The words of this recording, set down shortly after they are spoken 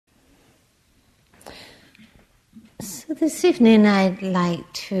So this evening I'd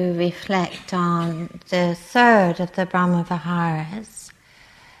like to reflect on the third of the Brahma-viharas,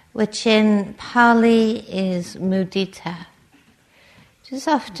 which in Pali is mudita, which is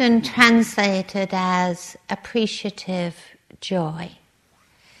often translated as appreciative joy.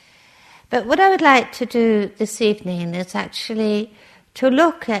 But what I would like to do this evening is actually to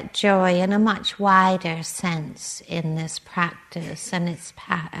look at joy in a much wider sense in this practice and this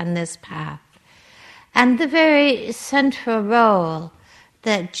path, and the very central role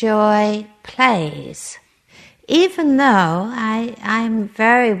that joy plays, even though I'm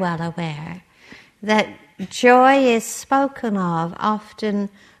very well aware that joy is spoken of often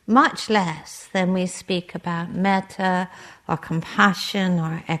much less than we speak about metta or compassion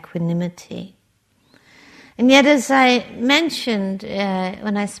or equanimity. And yet, as I mentioned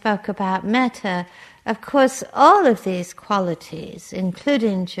when I spoke about metta, of course all of these qualities,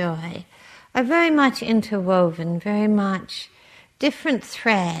 including joy, are very much interwoven, very much different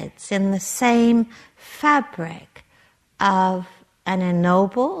threads in the same fabric of an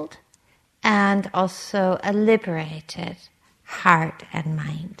ennobled and also a liberated heart and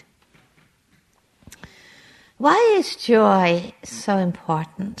mind. Why is joy so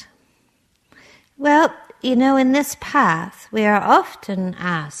important? Well, in this path we are often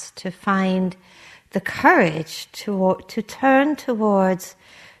asked to find the courage to turn towards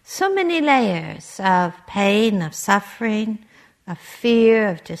so many layers of pain, of suffering, of fear,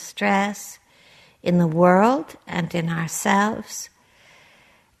 of distress in the world and in ourselves.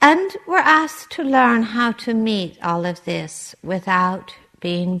 And we're asked to learn how to meet all of this without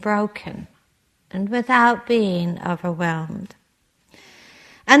being broken and without being overwhelmed.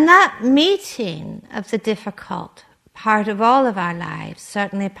 And that meeting of the difficult, part of all of our lives,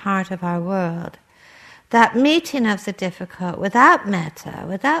 certainly part of our world, that meeting of the difficult without metta,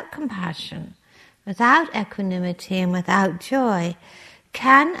 without compassion, without equanimity and without joy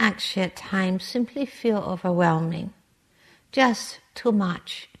can actually at times simply feel overwhelming. Just too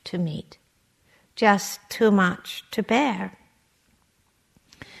much to meet. Just too much to bear.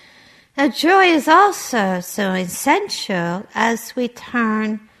 Now joy is also so essential as we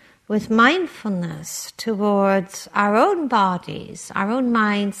turn with mindfulness towards our own bodies, our own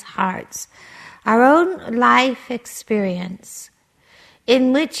minds, hearts, our own life experience,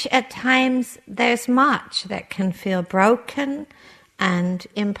 in which at times there's much that can feel broken and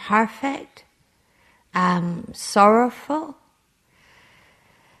imperfect, sorrowful.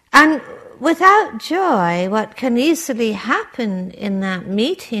 And without joy, what can easily happen in that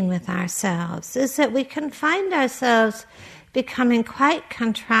meeting with ourselves is that we can find ourselves becoming quite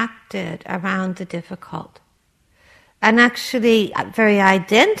contracted around the difficult, and actually very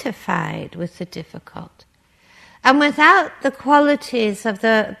identified with the difficult. And without the qualities of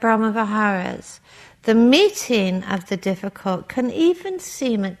the Brahma-viharas, the meeting of the difficult can even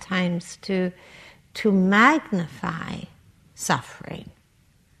seem at times to magnify suffering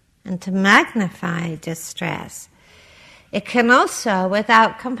and to magnify distress. It can also,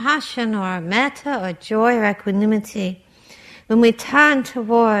 without compassion or metta or joy or equanimity, when we turn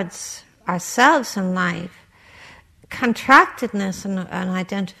towards ourselves in life, contractedness and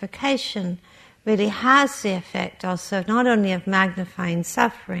identification really has the effect also not only of magnifying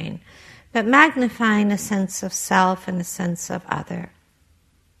suffering, but magnifying a sense of self and a sense of other.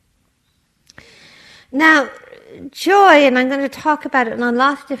 Now, joy, and I'm going to talk about it in a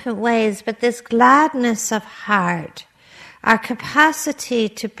lot of different ways, but this gladness of heart, our capacity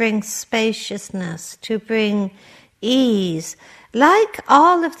to bring spaciousness, to bring ease, like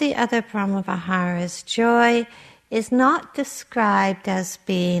all of the other Brahma-viharas, joy is not described as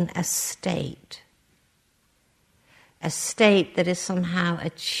being a state that is somehow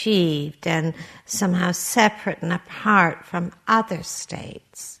achieved and somehow separate and apart from other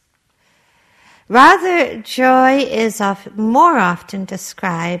states. Rather, joy is more often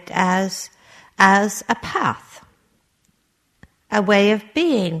described as a path, a way of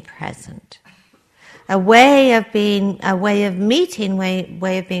being present, a way of being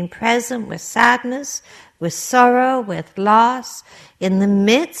present with sadness, with sorrow, with loss, in the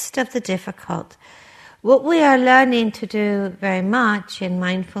midst of the difficult. What we are learning to do very much in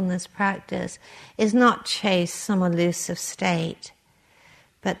mindfulness practice is not chase some elusive state,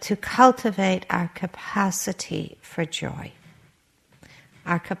 but to cultivate our capacity for joy,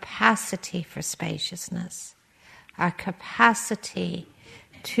 our capacity for spaciousness, our capacity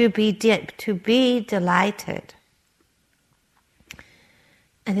to be delighted.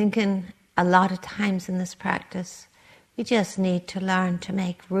 I think a lot of times in this practice, we just need to learn to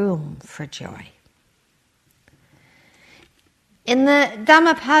make room for joy. In the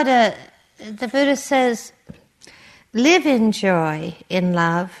Dhammapada, the Buddha says, Live in joy, in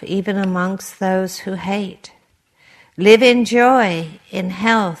love, even amongst those who hate. Live in joy, in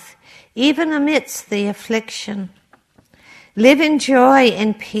health, even amidst the affliction. Live in joy,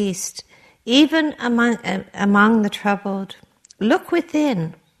 in peace, even among the troubled. Look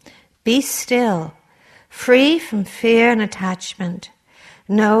within, be still, free from fear and attachment.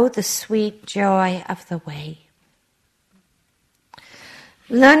 Know the sweet joy of the way.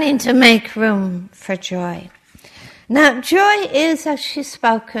 Learning to make room for joy. Now, joy is actually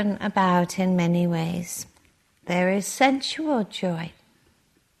spoken about in many ways. There is sensual joy.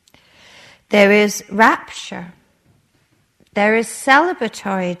 There is rapture. There is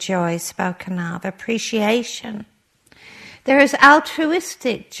celebratory joy spoken of, appreciation. There is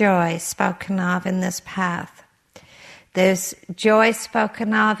altruistic joy spoken of in this path. There's joy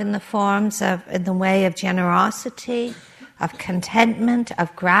spoken of in the way of generosity, of contentment,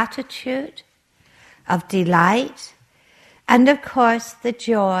 of gratitude, of delight, and of course the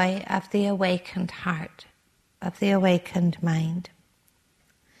joy of the awakened heart, of the awakened mind.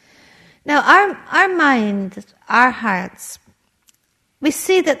 Now our mind, our hearts, we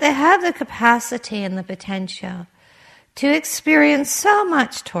see that they have the capacity and the potential to experience so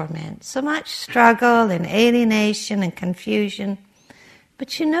much torment, so much struggle and alienation and confusion.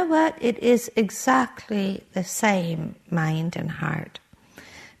 But you know what? It is exactly the same mind and heart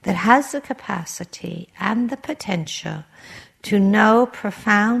that has the capacity and the potential to know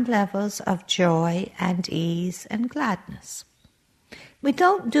profound levels of joy and ease and gladness. We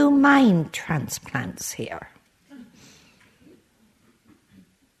don't do mind transplants here.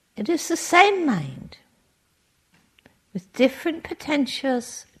 It is the same mind with different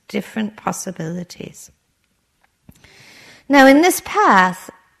potentials, different possibilities. Now, in this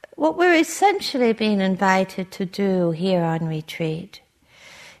path, what we're essentially being invited to do here on retreat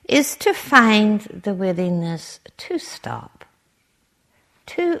is to find the willingness to stop,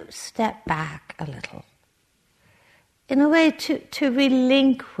 to step back a little, in a way to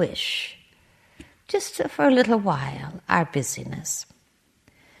relinquish, just for a little while, our busyness.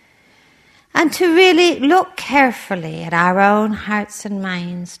 And to really look carefully at our own hearts and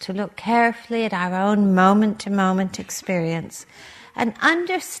minds, to look carefully at our own moment-to-moment experience and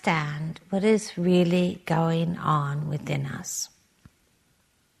understand what is really going on within us.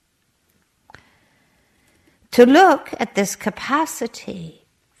 To look at this capacity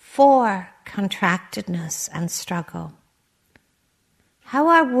for contractedness and struggle. How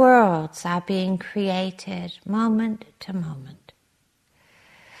our worlds are being created moment to moment.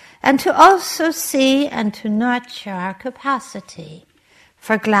 And to also see and to nurture our capacity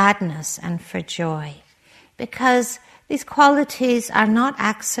for gladness and for joy, because these qualities are not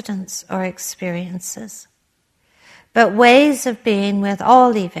accidents or experiences, but ways of being with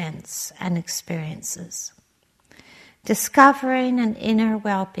all events and experiences. Discovering an inner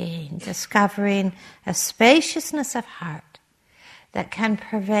well-being, discovering a spaciousness of heart that can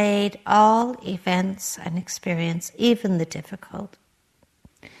pervade all events and experience, even the difficult.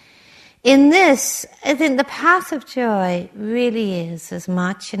 In this, I think the path of joy really is as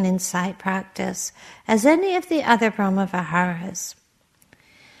much an insight practice as any of the other Brahma-viharas,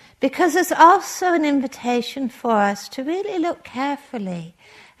 because it's also an invitation for us to really look carefully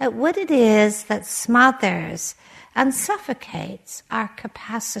at what it is that smothers and suffocates our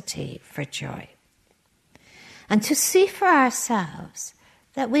capacity for joy. And to see for ourselves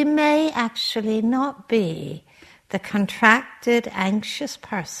that we may actually not be the contracted, anxious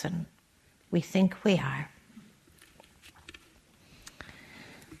person we think we are.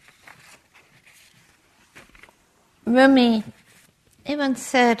 Rumi, he once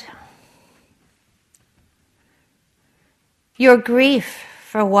said, "Your grief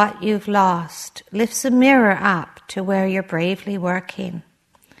for what you've lost lifts a mirror up to where you're bravely working.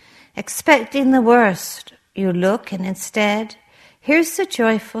 Expecting the worst, you look, and instead, here's the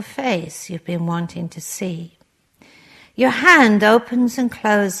joyful face you've been wanting to see. Your hand opens and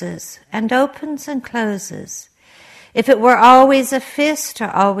closes, and opens and closes. If it were always a fist or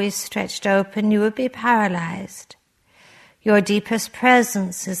always stretched open, you would be paralyzed. Your deepest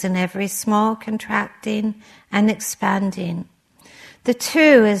presence is in every small contracting and expanding. The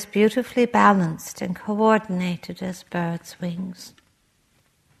two is beautifully balanced and coordinated as birds' wings."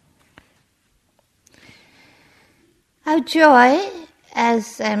 Our joy,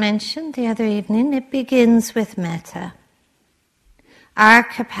 as I mentioned the other evening, it begins with metta. Our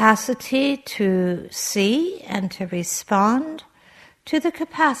capacity to see and to respond to the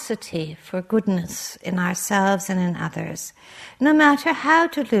capacity for goodness in ourselves and in others, no matter how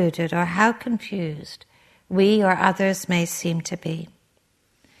deluded or how confused we or others may seem to be.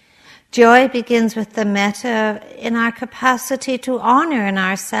 Joy begins with the metta in our capacity to honor in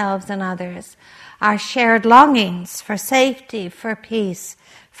ourselves and others our shared longings for safety, for peace,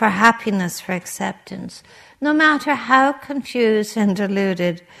 for happiness, for acceptance, no matter how confused and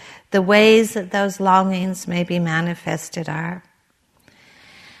deluded the ways that those longings may be manifested are.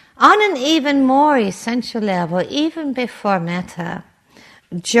 On an even more essential level, even before metta,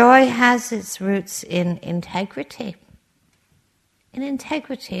 joy has its roots in integrity. In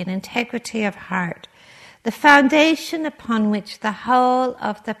integrity of heart, the foundation upon which the whole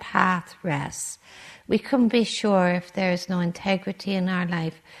of the path rests. We can be sure if there is no integrity in our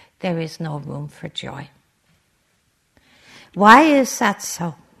life, there is no room for joy. Why is that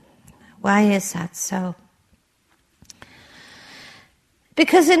so? Why is that so?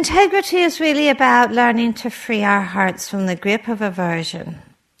 Because integrity is really about learning to free our hearts from the grip of aversion,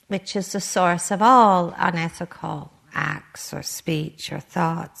 which is the source of all unethical acts or speech or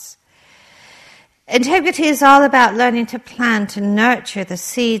thoughts. Integrity is all about learning to plant and nurture the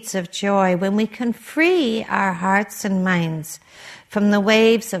seeds of joy. When we can free our hearts and minds from the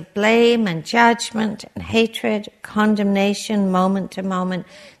waves of blame and judgment and hatred, condemnation, moment to moment,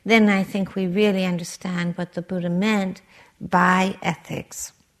 then I think we really understand what the Buddha meant by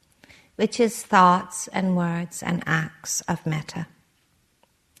ethics, which is thoughts and words and acts of metta.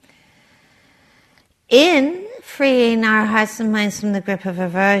 In freeing our hearts and minds from the grip of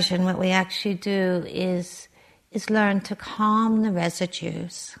aversion, what we actually do is learn to calm the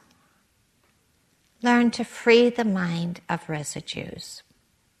residues. Learn to free the mind of residues.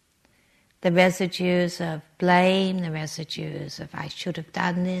 The residues of blame, the residues of I should have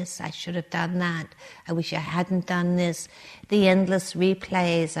done this, I should have done that, I wish I hadn't done this, the endless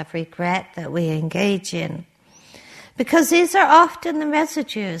replays of regret that we engage in. Because these are often the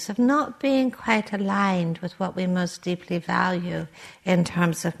residues of not being quite aligned with what we most deeply value in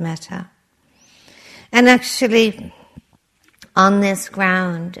terms of metta. And actually, on this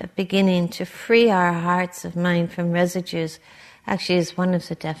ground of beginning to free our hearts of mind from residues, actually is one of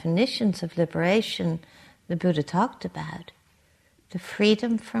the definitions of liberation the Buddha talked about. The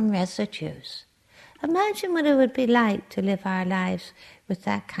freedom from residues. Imagine what it would be like to live our lives with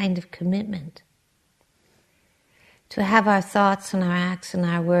that kind of commitment. To have our thoughts and our acts and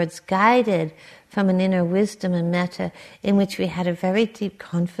our words guided from an inner wisdom and metta in which we had a very deep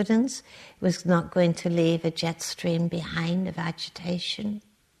confidence it was not going to leave a jet stream behind of agitation.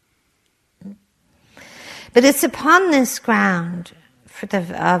 But it's upon this ground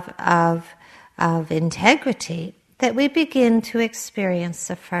of integrity that we begin to experience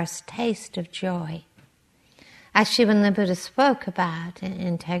the first taste of joy. Actually, when the Buddha spoke about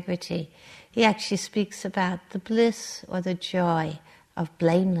integrity, he actually speaks about the bliss or the joy of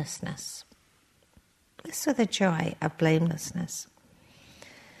blamelessness. Bliss or the joy of blamelessness.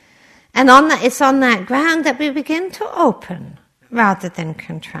 And it's on that ground that we begin to open rather than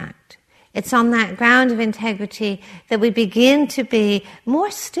contract. It's on that ground of integrity that we begin to be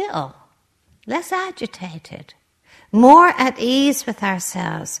more still, less agitated, more at ease with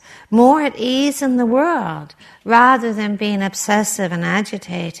ourselves, more at ease in the world, rather than being obsessive and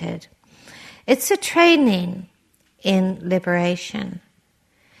agitated. It's a training in liberation.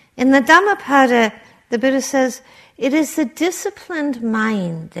 In the Dhammapada, the Buddha says, it is the disciplined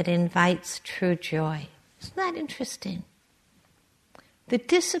mind that invites true joy. Isn't that interesting? The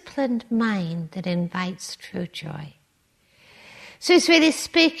disciplined mind that invites true joy. So he's really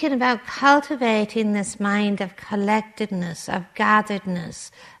speaking about cultivating this mind of collectedness, of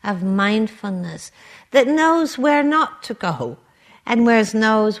gatheredness, of mindfulness, that knows where not to go and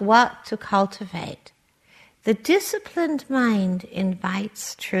knows what to cultivate. The disciplined mind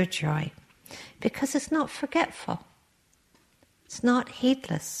invites true joy because it's not forgetful. It's not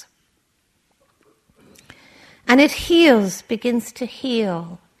heedless. And it begins to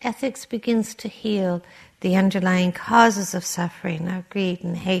heal. Ethics begins to heal the underlying causes of suffering, our greed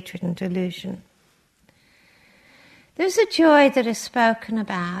and hatred and delusion. There's a joy that is spoken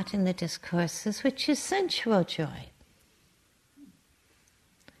about in the discourses, which is sensual joy.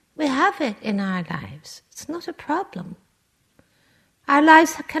 We have it in our lives. It's not a problem. Our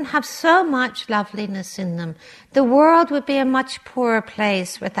lives can have so much loveliness in them. The world would be a much poorer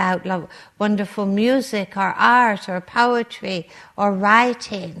place without wonderful music or art or poetry or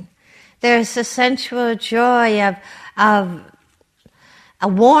writing. There's a sensual joy of a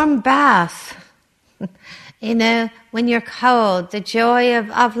warm bath, when you're cold, the joy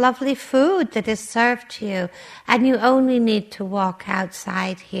of lovely food that is served to you, and you only need to walk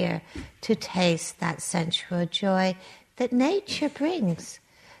outside here to taste that sensual joy that nature brings,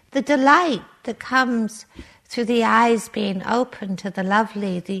 the delight that comes through the eyes being open to the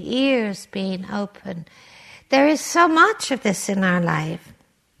lovely, the ears being open. There is so much of this in our life,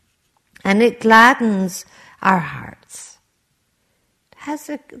 and it gladdens our hearts. It has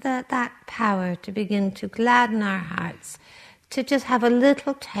that power to begin to gladden our hearts, to just have a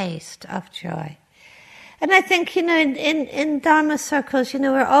little taste of joy. And I think, in Dharma circles,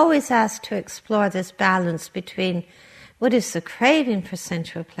 we're always asked to explore this balance between what is the craving for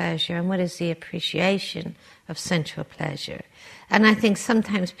sensual pleasure and what is the appreciation of sensual pleasure. And I think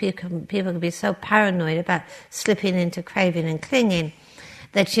sometimes people can be so paranoid about slipping into craving and clinging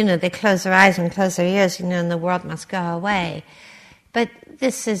that, they close their eyes and close their ears, and the world must go away. But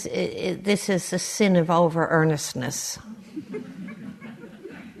this is the sin of over-earnestness.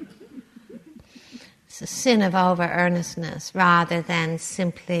 It's a sin of over-earnestness rather than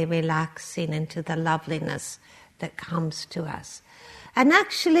simply relaxing into the loveliness that comes to us. And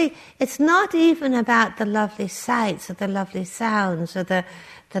actually, it's not even about the lovely sights or the lovely sounds or the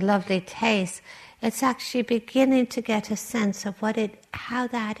lovely tastes. It's actually beginning to get a sense of how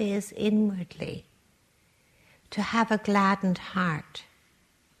that is inwardly. To have a gladdened heart,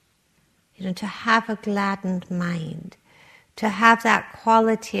 to have a gladdened mind, to have that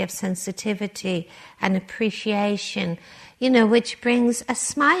quality of sensitivity and appreciation, which brings a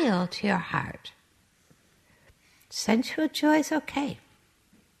smile to your heart. Sensual joy is okay.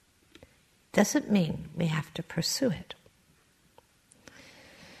 Doesn't mean we have to pursue it.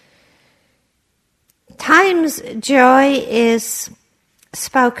 Times joy is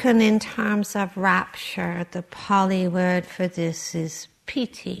spoken in terms of rapture. The Pali word for this is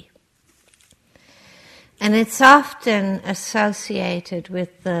piti. And it's often associated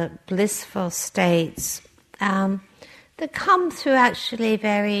with the blissful states that come through actually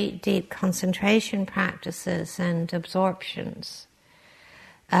very deep concentration practices and absorptions.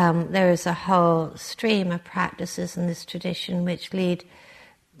 There is a whole stream of practices in this tradition which lead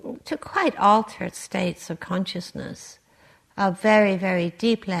to quite altered states of consciousness, of very, very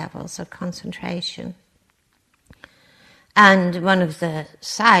deep levels of concentration. And one of the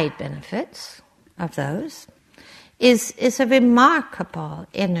side benefits of those is a remarkable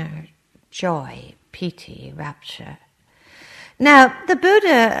inner joy, piti, rapture. Now, the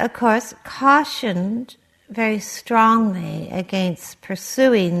Buddha, of course, cautioned very strongly against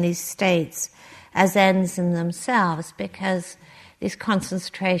pursuing these states as ends in themselves, because these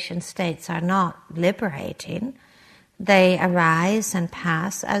concentration states are not liberating. They arise and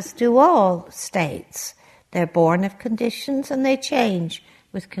pass, as do all states. They're born of conditions and they change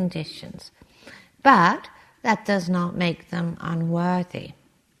with conditions. But that does not make them unworthy.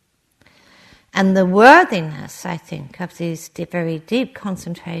 And the worthiness, I think, of these very deep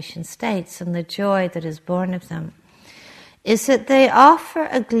concentration states and the joy that is born of them is that they offer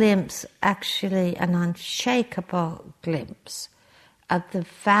a glimpse, actually an unshakable glimpse, of the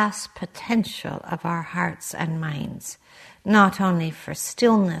vast potential of our hearts and minds, not only for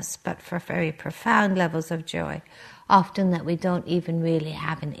stillness, but for very profound levels of joy, often that we don't even really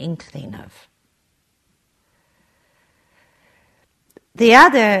have an inkling of. The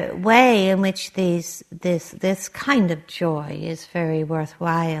other way in which this kind of joy is very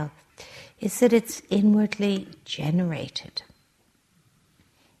worthwhile is that it's inwardly generated.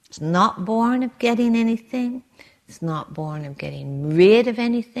 It's not born of getting anything. It's not born of getting rid of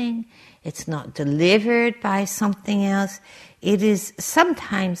anything. It's not delivered by something else. It is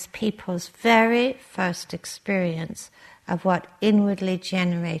sometimes people's very first experience of what inwardly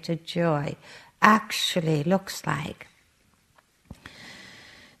generated joy actually looks like.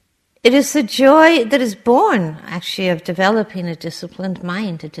 It is the joy that is born, actually, of developing a disciplined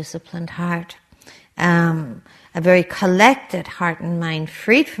mind, a disciplined heart, a very collected heart and mind,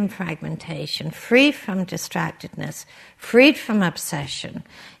 freed from fragmentation, free from distractedness, freed from obsession,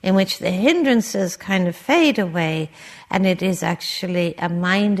 in which the hindrances kind of fade away, and it is actually a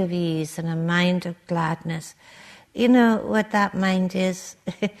mind of ease and a mind of gladness. You know what that mind is?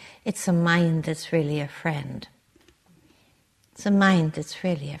 It's a mind that's really a friend. It's a mind that's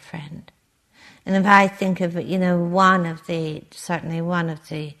really a friend. And if I think of, one of the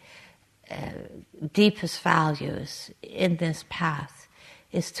deepest values in this path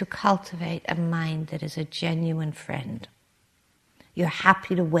is to cultivate a mind that is a genuine friend. You're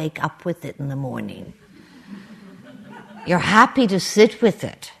happy to wake up with it in the morning. You're happy to sit with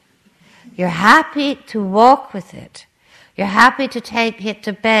it. You're happy to walk with it. You're happy to take it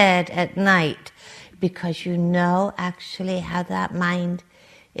to bed at night, because you know actually how that mind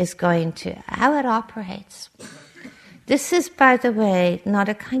is how it operates. This is, by the way, not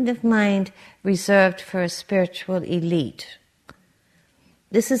a kind of mind reserved for a spiritual elite.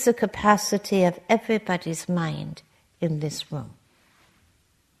 This is the capacity of everybody's mind in this room.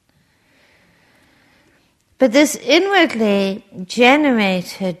 But this inwardly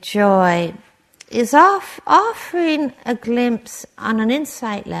generated joy is offering a glimpse on an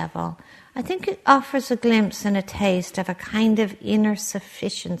insight level. I think it offers a glimpse and a taste of a kind of inner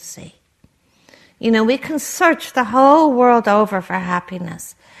sufficiency. We can search the whole world over for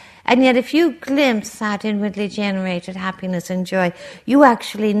happiness. And yet if you glimpse that inwardly generated happiness and joy, you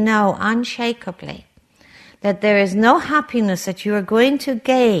actually know unshakably that there is no happiness that you are going to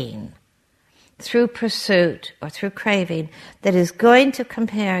gain through pursuit or through craving that is going to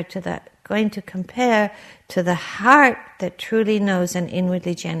compare to the heart that truly knows an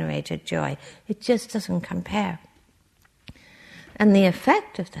inwardly generated joy. It just doesn't compare. And the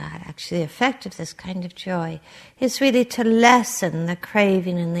effect of that, actually, the effect of this kind of joy is really to lessen the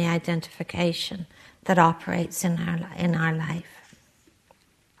craving and the identification that operates in our life.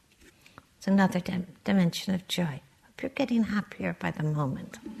 It's another dimension of joy. Hope you're getting happier by the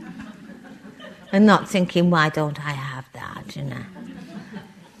moment. And not thinking, why don't I have that,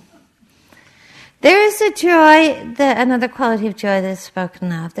 There is a joy, another quality of joy that is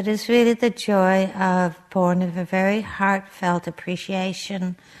spoken of, that is really the joy born of a very heartfelt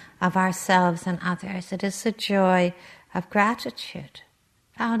appreciation of ourselves and others. It is the joy of gratitude,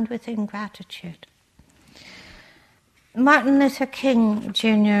 found within gratitude. Martin Luther King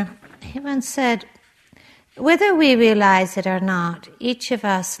Jr., he once said, "Whether we realize it or not, each of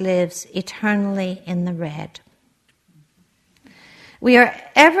us lives eternally in the red. We are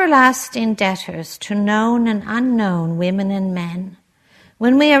everlasting debtors to known and unknown women and men.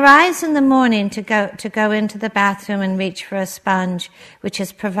 When we arise in the morning to go into the bathroom and reach for a sponge, which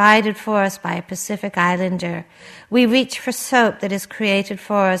is provided for us by a Pacific Islander, we reach for soap that is created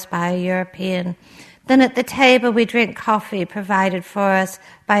for us by a European. Then at the table we drink coffee provided for us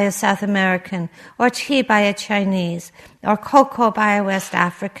by a South American, or tea by a Chinese, or cocoa by a West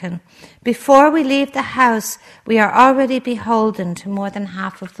African. Before we leave the house, we are already beholden to more than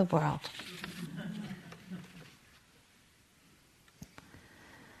half of the world."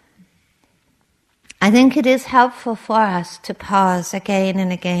 I think it is helpful for us to pause again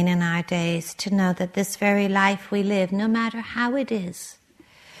and again in our days to know that this very life we live, no matter how it is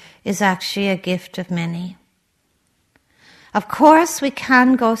actually a gift of many. Of course, we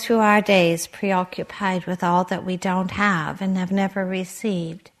can go through our days preoccupied with all that we don't have and have never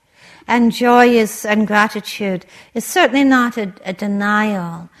received. And joy and gratitude is certainly not a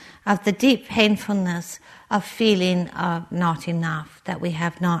denial of the deep painfulness of feeling not enough, that we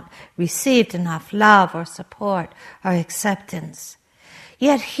have not received enough love or support or acceptance.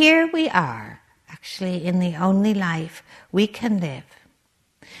 Yet here we are, actually in the only life we can live,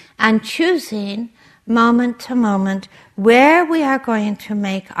 and choosing moment to moment where we are going to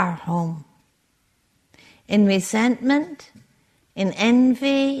make our home. In resentment, in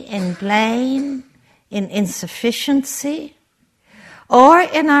envy, in blame, in insufficiency, or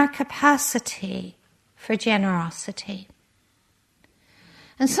in our capacity for generosity.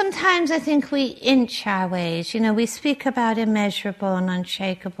 And sometimes I think we inch our ways. We speak about immeasurable and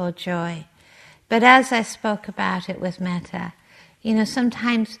unshakable joy. But as I spoke about it with metta,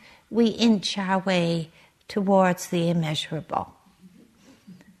 sometimes we inch our way towards the immeasurable.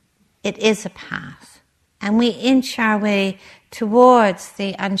 It is a path. And we inch our way towards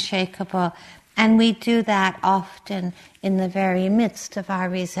the unshakable. And we do that often in the very midst of our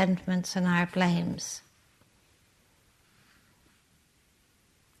resentments and our blames.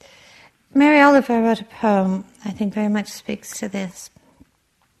 Mary Oliver wrote a poem I think very much speaks to this.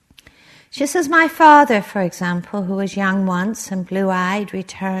 She says, "My father, for example, who was young once and blue-eyed,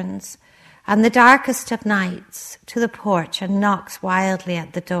 returns on the darkest of nights to the porch and knocks wildly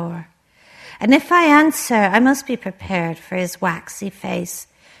at the door. And if I answer, I must be prepared for his waxy face,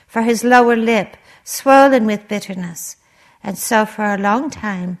 for his lower lip swollen with bitterness. And so for a long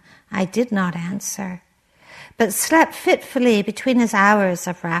time I did not answer, but slept fitfully between his hours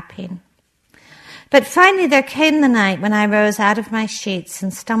of rapping. But finally there came the night when I rose out of my sheets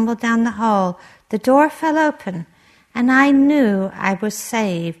and stumbled down the hall. The door fell open, and I knew I was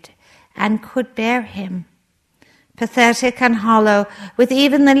saved and could bear him, pathetic and hollow, with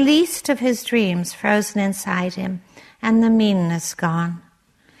even the least of his dreams frozen inside him, and the meanness gone.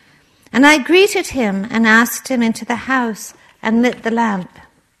 And I greeted him and asked him into the house and lit the lamp,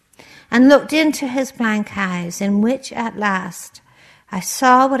 and looked into his blank eyes, in which at last I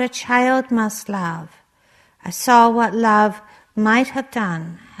saw what a child must love. I saw what love might have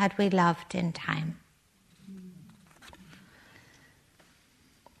done had we loved in time."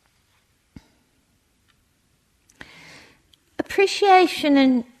 appreciation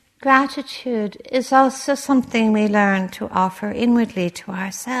and gratitude is also something we learn to offer inwardly to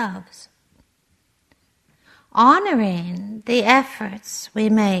ourselves. Honoring the efforts we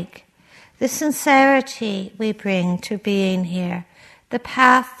make, the sincerity we bring to being here, the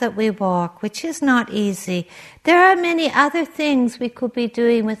path that we walk, which is not easy. There are many other things we could be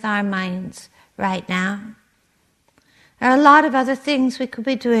doing with our minds right now. There are a lot of other things we could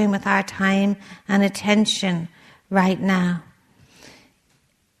be doing with our time and attention right now.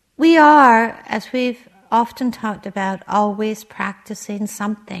 We are, as we've often talked about, always practicing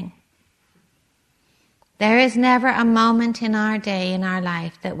something. There is never a moment in our day, in our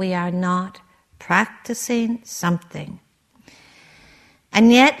life, that we are not practicing something.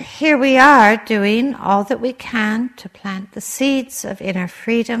 And yet, here we are doing all that we can to plant the seeds of inner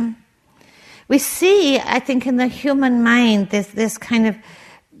freedom. We see, I think, in the human mind, this kind of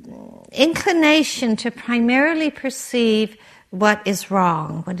inclination to primarily perceive what is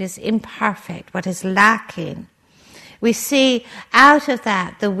wrong, what is imperfect, what is lacking. We see out of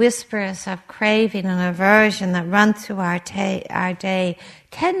that the whispers of craving and aversion that run through our day,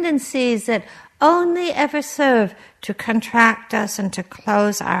 tendencies that only ever serve to contract us and to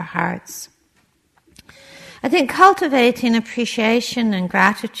close our hearts. I think cultivating appreciation and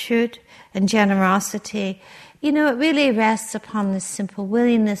gratitude and generosity, it really rests upon this simple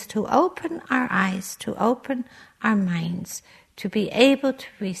willingness to open our eyes, to open our minds, to be able to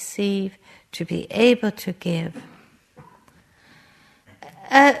receive, to be able to give.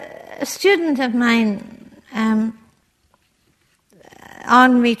 A student of mine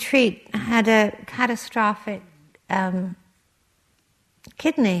on retreat had a catastrophic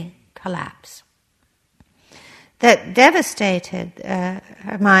kidney collapse that devastated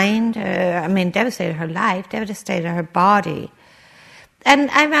her mind, devastated her life, devastated her body.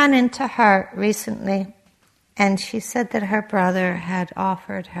 And I ran into her recently, and she said that her brother had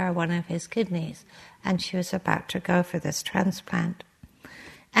offered her one of his kidneys, and she was about to go for this transplant.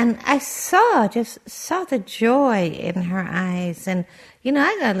 And I saw the joy in her eyes, and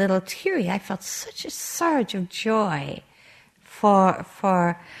I got a little teary. I felt such a surge of joy for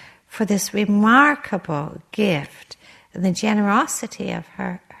this remarkable gift and the generosity of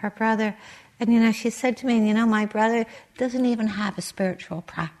her brother. And she said to me, my brother doesn't even have a spiritual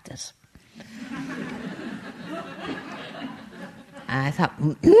practice. And I thought,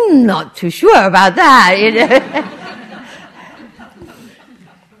 not too sure about that.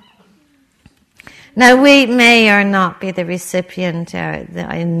 Now, we may or not be the recipient or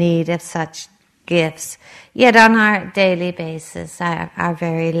in need of such gifts, yet on our daily basis, our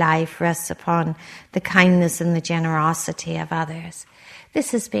very life rests upon the kindness and the generosity of others.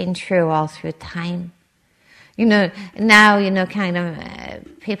 This has been true all through time. Now,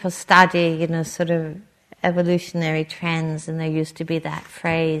 people study, sort of evolutionary trends, and there used to be that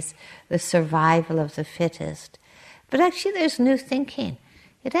phrase, the survival of the fittest. But actually, there's new thinking.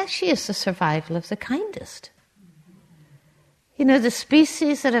 It actually is the survival of the kindest. The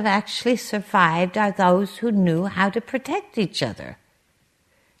species that have actually survived are those who knew how to protect each other,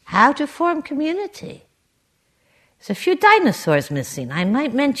 how to form community. There's a few dinosaurs missing. I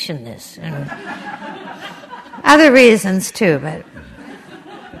might mention this. And other reasons too, but...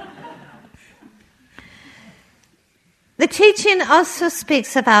 The teaching also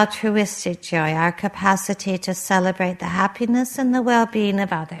speaks of altruistic joy, our capacity to celebrate the happiness and the well-being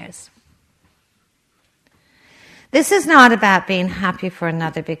of others. This is not about being happy for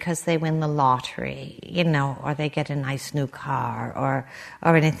another because they win the lottery, or they get a nice new car or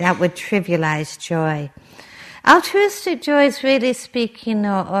anything. That would trivialize joy. Altruistic joy is really speaking,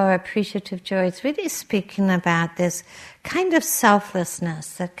 or appreciative joy is really speaking about this kind of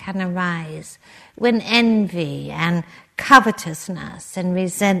selflessness that can arise when envy and covetousness and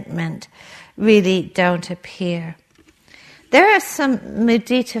resentment really don't appear. There are some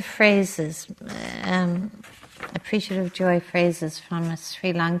mudita phrases, appreciative joy phrases from a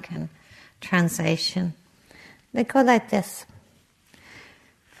Sri Lankan translation. They go like this.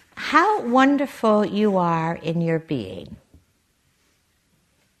 How wonderful you are in your being.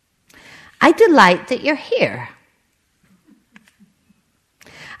 I delight that you're here.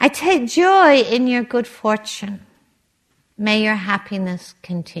 I take joy in your good fortune. May your happiness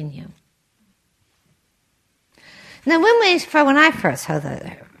continue. Now, when I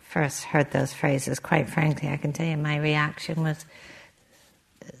first heard those phrases, quite frankly, I can tell you my reaction was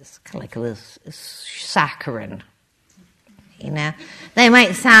it's kind of like a little saccharine. They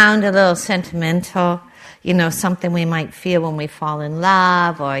might sound a little sentimental, something we might feel when we fall in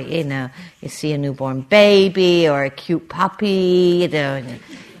love, or you see a newborn baby or a cute puppy, and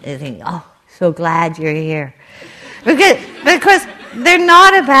you think, oh, so glad you're here. Because Because they're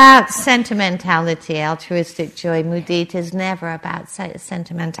not about sentimentality. Altruistic joy, mudita, is never about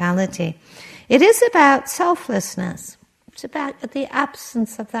sentimentality. It is about selflessness. It's about the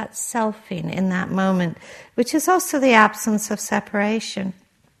absence of that selfing in that moment, which is also the absence of separation.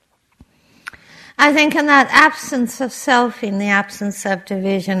 I think in that absence of selfing, the absence of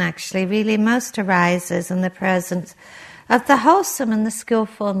division actually really most arises in the presence of the wholesome and the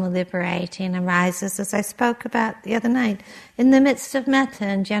skillful and the liberating, arises, as I spoke about the other night, in the midst of metta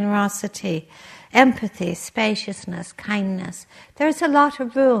and generosity, empathy, spaciousness, kindness. There's a lot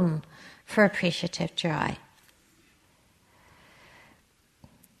of room for appreciative joy.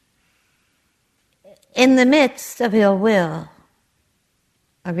 In the midst of ill will,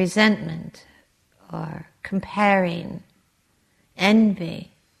 or resentment, or comparing, envy,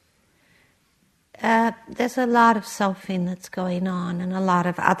 there's a lot of selfing that's going on and a lot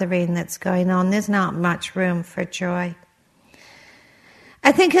of othering that's going on. There's not much room for joy.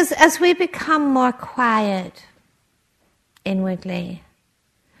 I think as we become more quiet inwardly,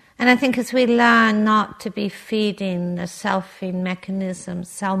 and I think as we learn not to be feeding the selfing mechanism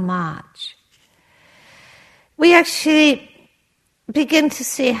so much, we actually begin to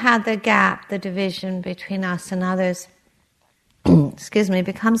see how the gap, the division between us and others,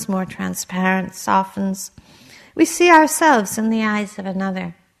 becomes more transparent, softens. We see ourselves in the eyes of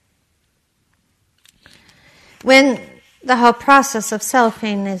another. When the whole process of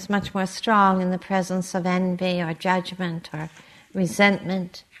selfing is much more strong in the presence of envy or judgment or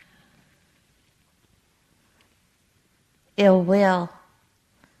resentment, ill will,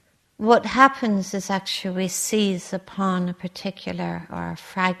 what happens is actually we seize upon a particular or a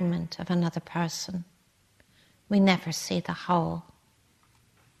fragment of another person. We never see the whole.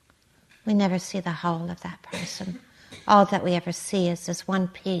 We never see the whole of that person. All that we ever see is this one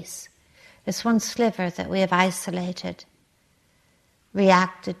piece, this one sliver that we have isolated,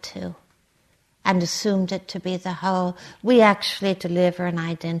 reacted to, and assumed it to be the whole. We actually deliver an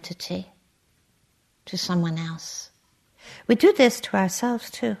identity to someone else. We do this to ourselves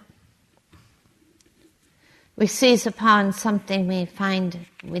too. We seize upon something we find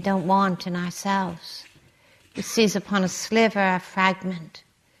we don't want in ourselves. We seize upon a sliver, a fragment.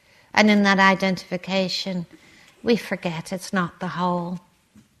 And in that identification, we forget it's not the whole.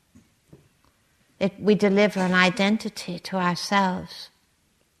 We deliver an identity to ourselves.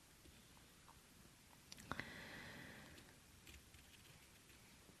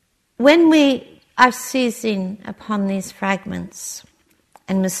 When we are seizing upon these fragments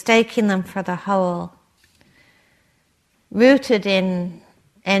and mistaking them for the whole, rooted in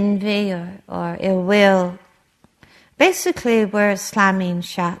envy or ill will, basically we're slamming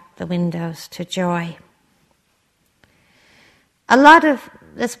shut the windows to joy. A lot of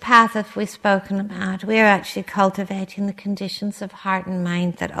this path that we've spoken about, we are actually cultivating the conditions of heart and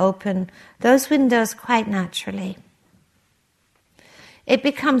mind that open those windows quite naturally. It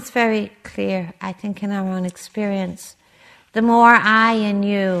becomes very clear, I think, in our own experience. The more I and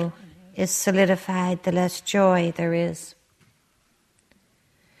you is solidified, the less joy there is.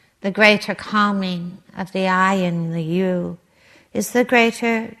 The greater calming of the I and the you is the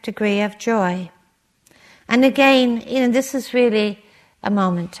greater degree of joy. And again, this is really a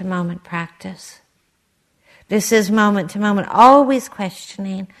moment-to-moment practice. This is moment-to-moment, always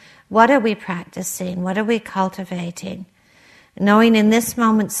questioning, what are we practicing? What are we cultivating? Knowing in this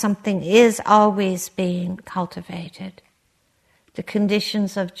moment something is always being cultivated. The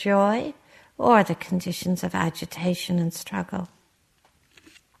conditions of joy or the conditions of agitation and struggle.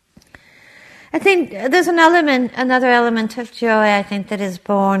 I think there's another element of joy, I think, that is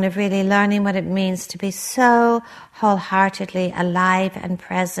born of really learning what it means to be so wholeheartedly alive and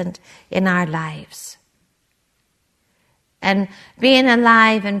present in our lives. And being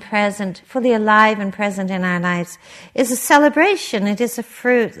alive and present, fully alive and present in our lives, is a celebration. It is a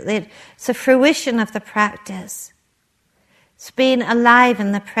fruit. It's a fruition of the practice. It's being alive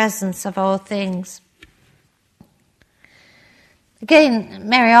in the presence of all things. Again,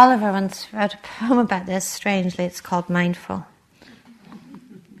 Mary Oliver once wrote a poem about this, strangely. It's called Mindful.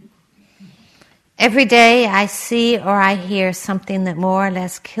 Every day I see or I hear something that more or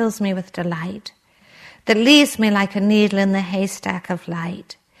less kills me with delight, that leaves me like a needle in the haystack of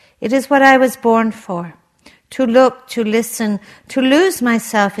light. It is what I was born for, to look, to listen, to lose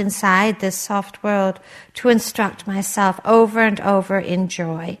myself inside this soft world, to instruct myself over and over in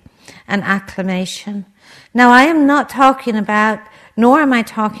joy and acclamation. Now I am not talking about, nor am I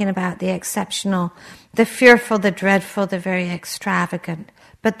talking about the exceptional, the fearful, the dreadful, the very extravagant,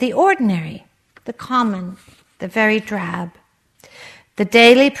 but the ordinary, the common, the very drab. The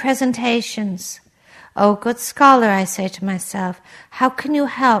daily presentations O good scholar, I say to myself, how can you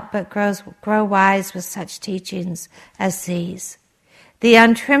help but grow wise with such teachings as these? The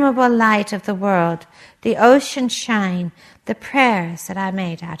untrimmable light of the world, the ocean shine, the prayers that I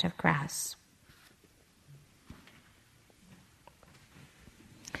made out of grass.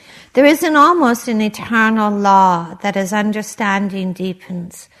 There is almost an eternal law that as understanding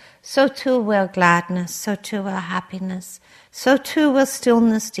deepens, so too will gladness, so too will happiness, so too will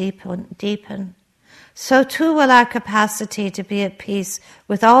stillness deepen. So too will our capacity to be at peace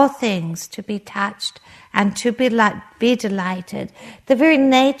with all things, to be touched and to be delighted. The very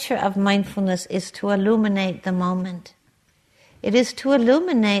nature of mindfulness is to illuminate the moment. It is to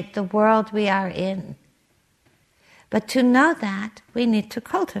illuminate the world we are in. But to know that, we need to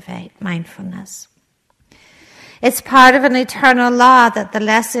cultivate mindfulness. It's part of an eternal law that the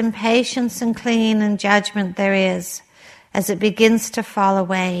less impatience and clinging and judgment there is, as it begins to fall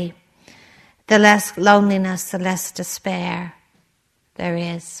away, the less loneliness, the less despair there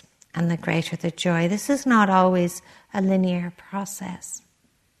is, and the greater the joy. This is not always a linear process.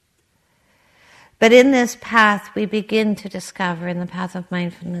 But in this path, we begin to discover, in the path of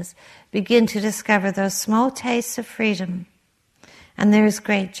mindfulness, begin to discover those small tastes of freedom. And there is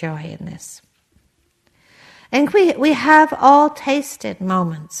great joy in this. And we have all tasted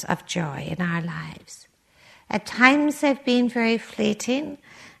moments of joy in our lives. At times they've been very fleeting.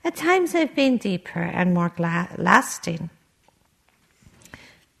 At times they've been deeper and more lasting.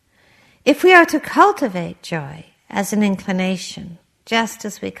 If we are to cultivate joy as an inclination, just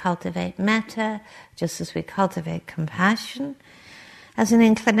as we cultivate metta, just as we cultivate compassion as an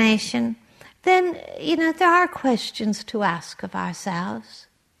inclination, then, there are questions to ask of ourselves,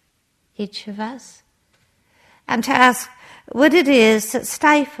 each of us, and to ask what it is that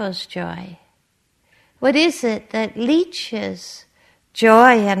stifles joy. What is it that leaches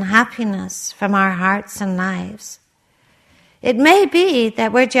joy and happiness from our hearts and lives? It may be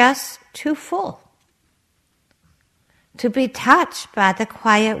that we're just too full to be touched by the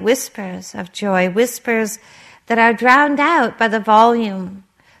quiet whispers of joy, whispers that are drowned out by the volume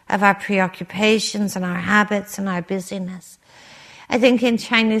of our preoccupations and our habits and our busyness. I think in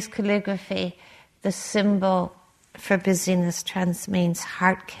Chinese calligraphy, the symbol for busyness means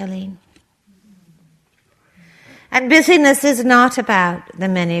heart killing. And busyness is not about the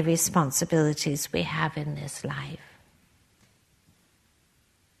many responsibilities we have in this life.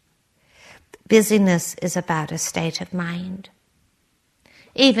 Busyness is about a state of mind.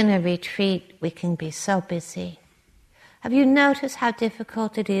 Even a retreat, we can be so busy. Have you noticed how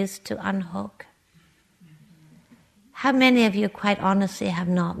difficult it is to unhook? How many of you, quite honestly, have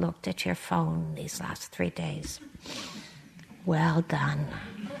not looked at your phone these last 3 days? Well done.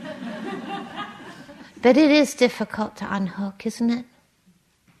 But it is difficult to unhook, isn't it?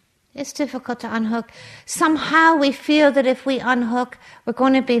 It's difficult to unhook. Somehow we feel that if we unhook, we're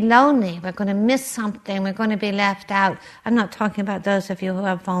going to be lonely, we're going to miss something, we're going to be left out. I'm not talking about those of you who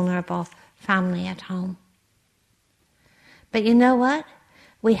have vulnerable family at home. But you know what?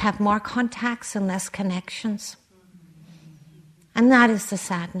 We have more contacts and less connections. And that is the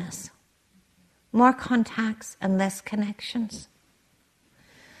sadness. More contacts and less connections.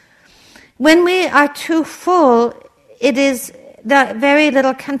 When we are too full, it is that very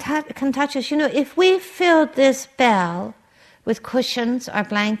little can touch us. If we filled this bell with cushions or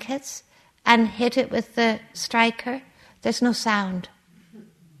blankets and hit it with the striker, there's no sound.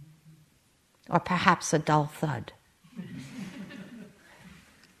 Or perhaps a dull thud.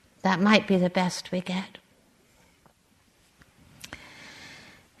 That might be the best we get.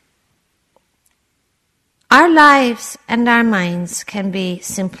 Our lives and our minds can be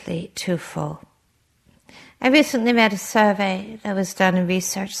simply too full. I recently read a survey that was done, a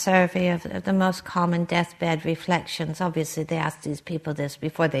research survey of the most common deathbed reflections. Obviously, they asked these people this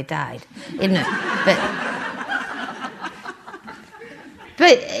before they died. But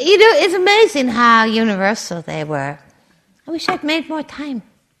it's amazing how universal they were. I wish I'd made more time.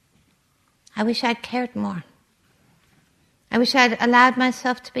 I wish I'd cared more. I wish I'd allowed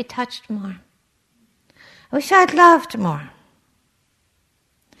myself to be touched more. I wish I'd loved more.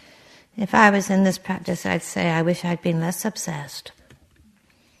 If I was in this practice, I'd say, I wish I'd been less obsessed.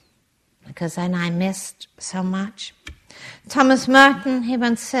 Because then I missed so much. Thomas Merton, he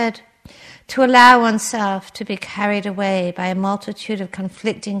once said, to allow oneself to be carried away by a multitude of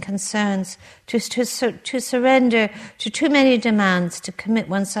conflicting concerns, to surrender to too many demands, to commit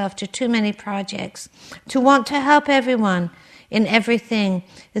oneself to too many projects, to want to help everyone in everything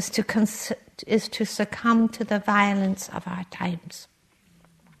is to succumb to the violence of our times.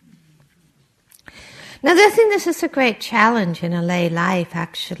 Now, I think this is a great challenge in a lay life,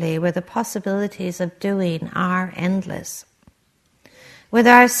 actually, where the possibilities of doing are endless. Where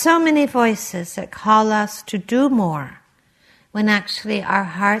there are so many voices that call us to do more, when actually our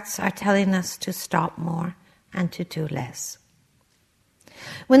hearts are telling us to stop more and to do less.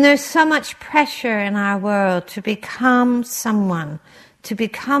 When there's so much pressure in our world to become someone, to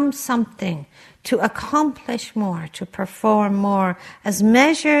become something, to accomplish more, to perform more as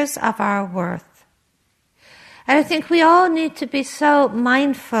measures of our worth. And I think we all need to be so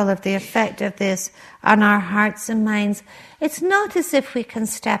mindful of the effect of this on our hearts and minds. It's not as if we can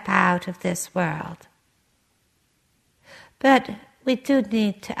step out of this world. But we do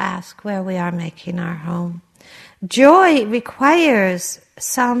need to ask where we are making our home. Joy requires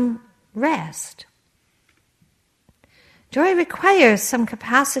some rest. Joy requires some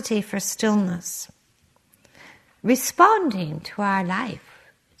capacity for stillness. Responding to our life.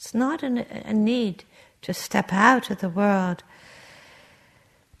 It's not a need to step out of the world,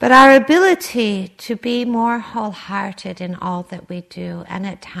 but our ability to be more wholehearted in all that we do, and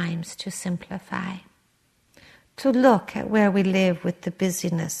at times to simplify. To look at where we live with the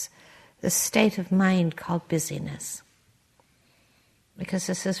busyness, the state of mind called busyness. Because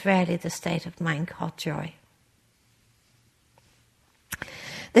this is rarely the state of mind called joy.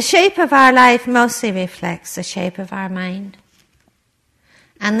 The shape of our life mostly reflects the shape of our mind.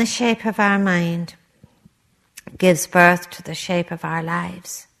 And the shape of our mind gives birth to the shape of our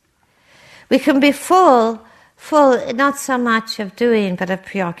lives. We can be full not so much of doing, but of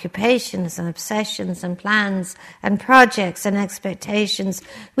preoccupations and obsessions and plans and projects and expectations.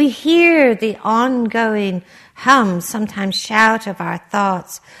 We hear the ongoing hum, sometimes shout of our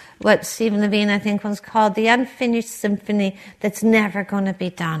thoughts, what Stephen Levine, I think, once called the unfinished symphony that's never going to be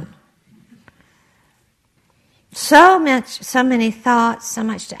done. So many thoughts, so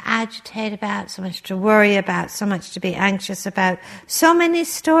much to agitate about, so much to worry about, so much to be anxious about, so many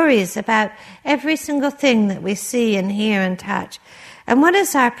stories about every single thing that we see and hear and touch. And what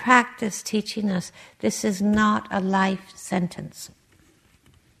is our practice teaching us? This is not a life sentence.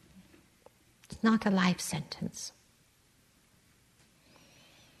 It's not a life sentence.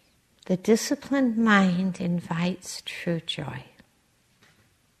 The disciplined mind invites true joy.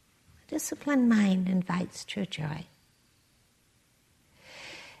 Disciplined mind invites true joy.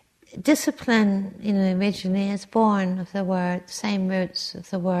 Discipline, originally is born of the word, same roots of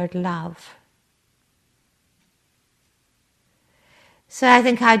the word love. So I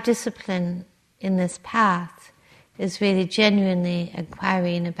think our discipline in this path is really genuinely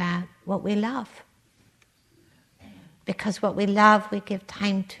inquiring about what we love. Because what we love, we give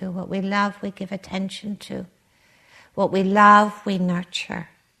time to. What we love, we give attention to. What we love, we nurture.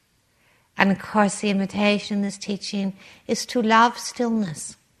 And of course the invitation in this teaching is to love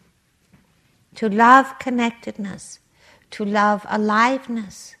stillness, to love connectedness, to love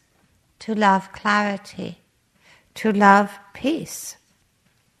aliveness, to love clarity, to love peace.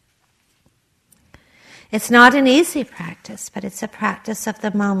 It's not an easy practice, but it's a practice of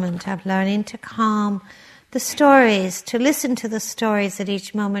the moment, of learning to calm the stories, to listen to the stories that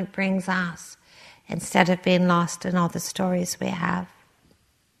each moment brings us, instead of being lost in all the stories we have.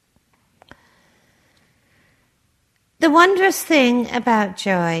 The wondrous thing about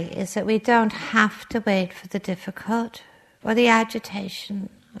joy is that we don't have to wait for the difficult or the agitation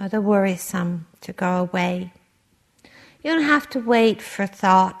or the worrisome to go away. You don't have to wait for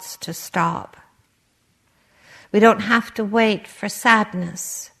thoughts to stop. We don't have to wait for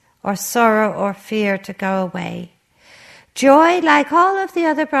sadness or sorrow or fear to go away. Joy, like all of the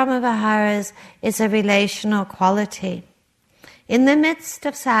other Brahmaviharas, is a relational quality. In the midst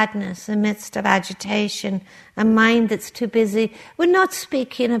of sadness, in the midst of agitation, a mind that's too busy, we're not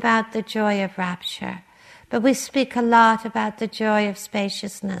speaking about the joy of rapture, but we speak a lot about the joy of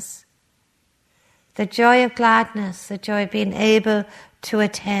spaciousness, the joy of gladness, the joy of being able to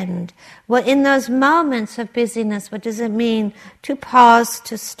attend. Well, in those moments of busyness, what does it mean to pause,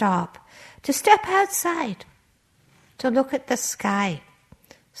 to stop, to step outside, to look at the sky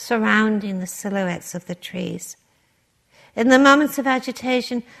surrounding the silhouettes of the trees? In the moments of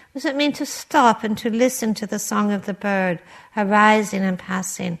agitation, what does it mean to stop and to listen to the song of the bird arising and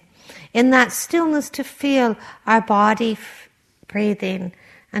passing? In that stillness, to feel our body breathing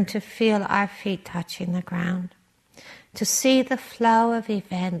and to feel our feet touching the ground. To see the flow of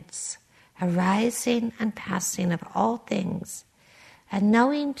events arising and passing of all things. And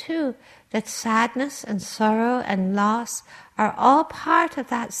knowing too that sadness and sorrow and loss are all part of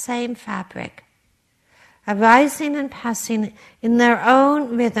that same fabric. Arising and passing in their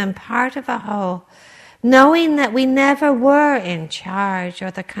own rhythm, part of a whole. knowing that we never were in charge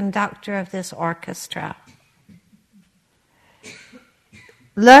or the conductor of this orchestra.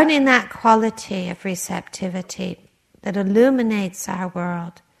 Learning that quality of receptivity that illuminates our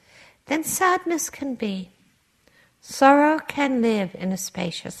world, then sadness can be. Sorrow can live in a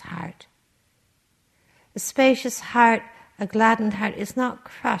spacious heart. A spacious heart, a gladdened heart, is not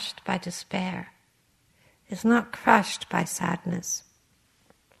crushed by despair, is not crushed by sadness.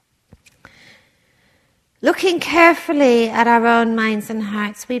 Looking carefully at our own minds and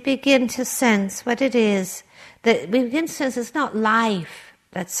hearts, we begin to sense what it is that we begin to sense it's not life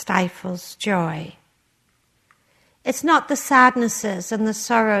that stifles joy. It's not the sadnesses and the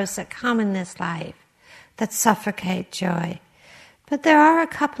sorrows that come in this life that suffocate joy. But there are a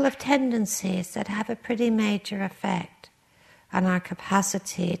couple of tendencies that have a pretty major effect on our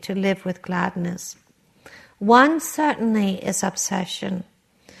capacity to live with gladness. One certainly is obsession,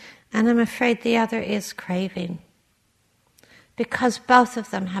 and I'm afraid the other is craving, because both of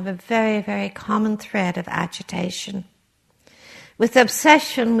them have a very, very common thread of agitation. With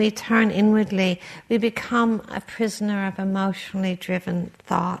obsession, we turn inwardly. We become a prisoner of emotionally driven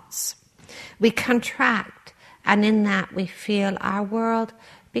thoughts. We contract, and in that we feel our world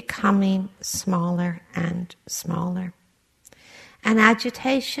becoming smaller and smaller. And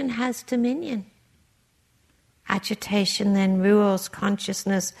agitation has dominion. Agitation then rules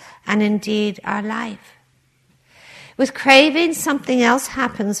consciousness and indeed our life. With craving, something else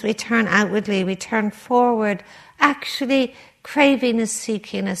happens. We turn outwardly, we turn forward. Actually, craving is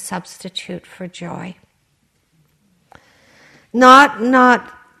seeking a substitute for joy.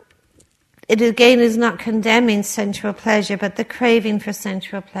 It again is not condemning sensual pleasure, but the craving for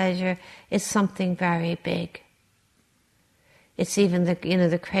sensual pleasure is something very big. It's even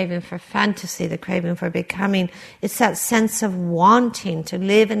the craving for fantasy, the craving for becoming. It's that sense of wanting. To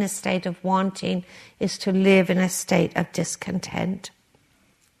live in a state of wanting is to live in a state of discontent.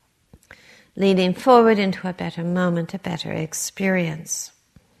 Leading forward into a better moment, a better experience.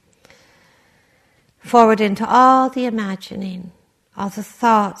 Forward into all the imagining, all the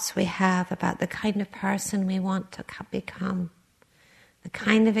thoughts we have about the kind of person we want to become, the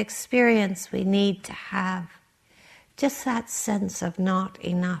kind of experience we need to have. Just that sense of not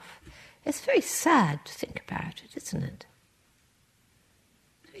enough. It's very sad to think about it, isn't it?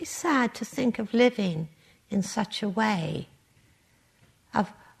 It's very sad to think of living in such a way,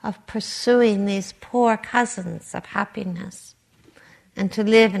 of pursuing these poor cousins of happiness, and to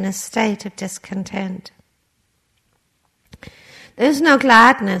live in a state of discontent. There's no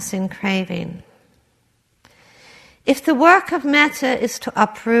gladness in craving. If the work of metta is to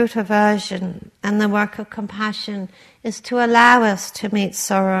uproot aversion, and the work of compassion is to allow us to meet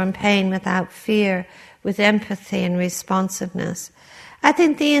sorrow and pain without fear, with empathy and responsiveness, I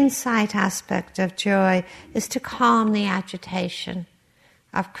think the insight aspect of joy is to calm the agitation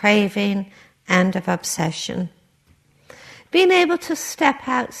of craving and of obsession. Being able to step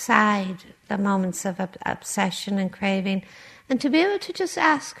outside the moments of obsession and craving, and to be able to just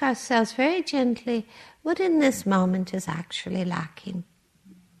ask ourselves very gently, what in this moment is actually lacking?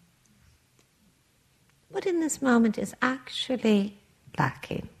 What in this moment is actually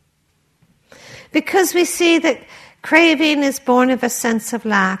lacking? Because we see that craving is born of a sense of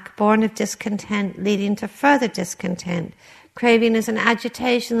lack, born of discontent, leading to further discontent. Craving is an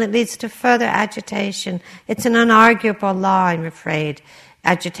agitation that leads to further agitation. It's an unarguable law, I'm afraid.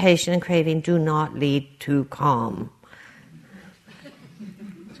 Agitation and craving do not lead to calm.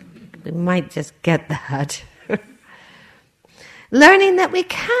 We might just get that. Learning that we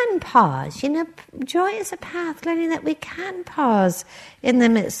can pause. Joy is a path. Learning that we can pause in the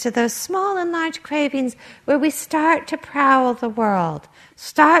midst of those small and large cravings where we start to prowl the world,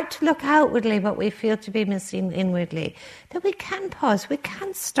 start to look outwardly what we feel to be missing inwardly. That we can pause, we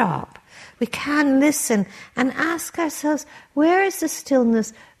can stop, we can listen and ask ourselves, where is the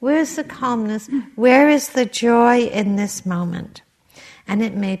stillness, where is the calmness, where is the joy in this moment? And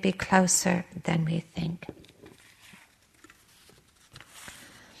it may be closer than we think.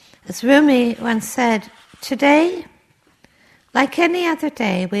 As Rumi once said, today, like any other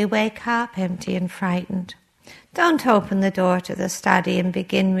day, we wake up empty and frightened. Don't open the door to the study and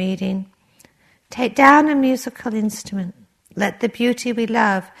begin reading. Take down a musical instrument. Let the beauty we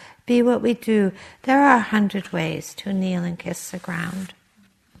love be what we do. There are 100 ways to kneel and kiss the ground.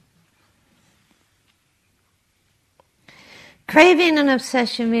 Craving and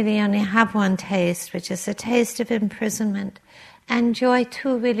obsession really only have one taste, which is the taste of imprisonment. And joy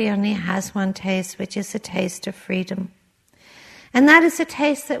too really only has one taste, which is the taste of freedom. And that is a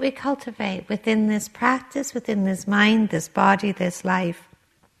taste that we cultivate within this practice, within this mind, this body, this life.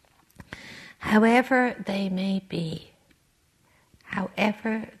 however they may be,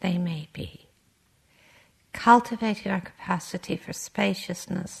 however they may be. Cultivating our capacity for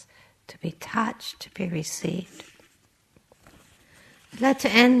spaciousness, to be touched, to be received. I'd like to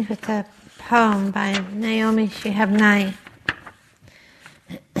end with a poem by Naomi Shihab.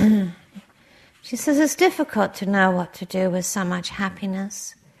 She says, it's difficult to know what to do with so much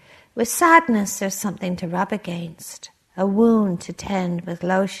happiness. With sadness, there's something to rub against, a wound to tend with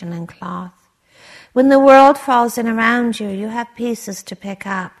lotion and cloth. When the world falls in around you, you have pieces to pick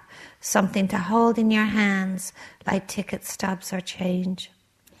up, something to hold in your hands, like ticket stubs or change.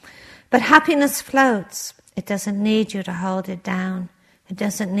 But happiness floats. It doesn't need you to hold it down. It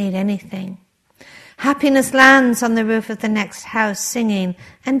doesn't need anything. Happiness lands on the roof of the next house singing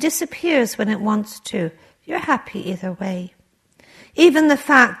and disappears when it wants to. You're happy either way. Even the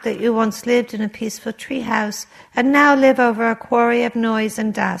fact that you once lived in a peaceful treehouse and now live over a quarry of noise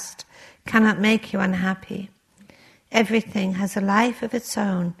and dust cannot make you unhappy. Everything has a life of its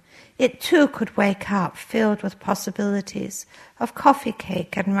own. It too could wake up filled with possibilities of coffee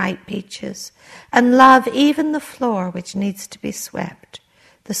cake and ripe peaches, and love even the floor which needs to be swept,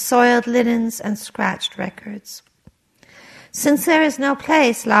 the soiled linens and scratched records. Since there is no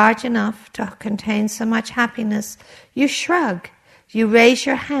place large enough to contain so much happiness, you shrug, you raise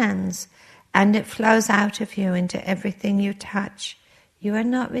your hands, and it flows out of you into everything you touch. You are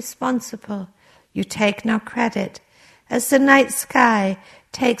not responsible. You take no credit, as the night sky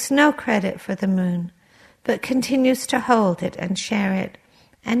takes no credit for the moon, but continues to hold it and share it,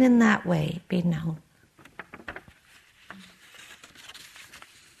 and in that way be known.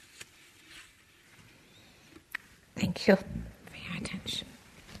 Thank you for your attention.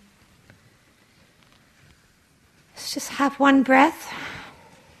 Let's just have one breath.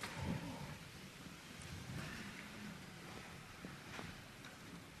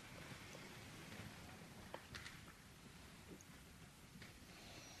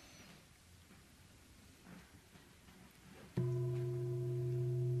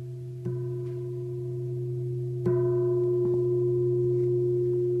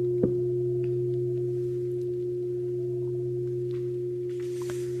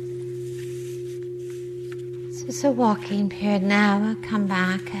 It's a walking period now. I'll come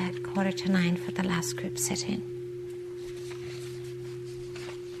back at 8:45 for the last group sitting.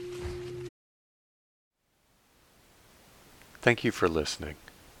 Thank you for listening.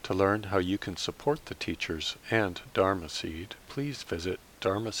 To learn how you can support the teachers and Dharma Seed, please visit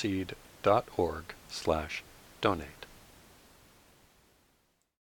dharmaseed.org/donate.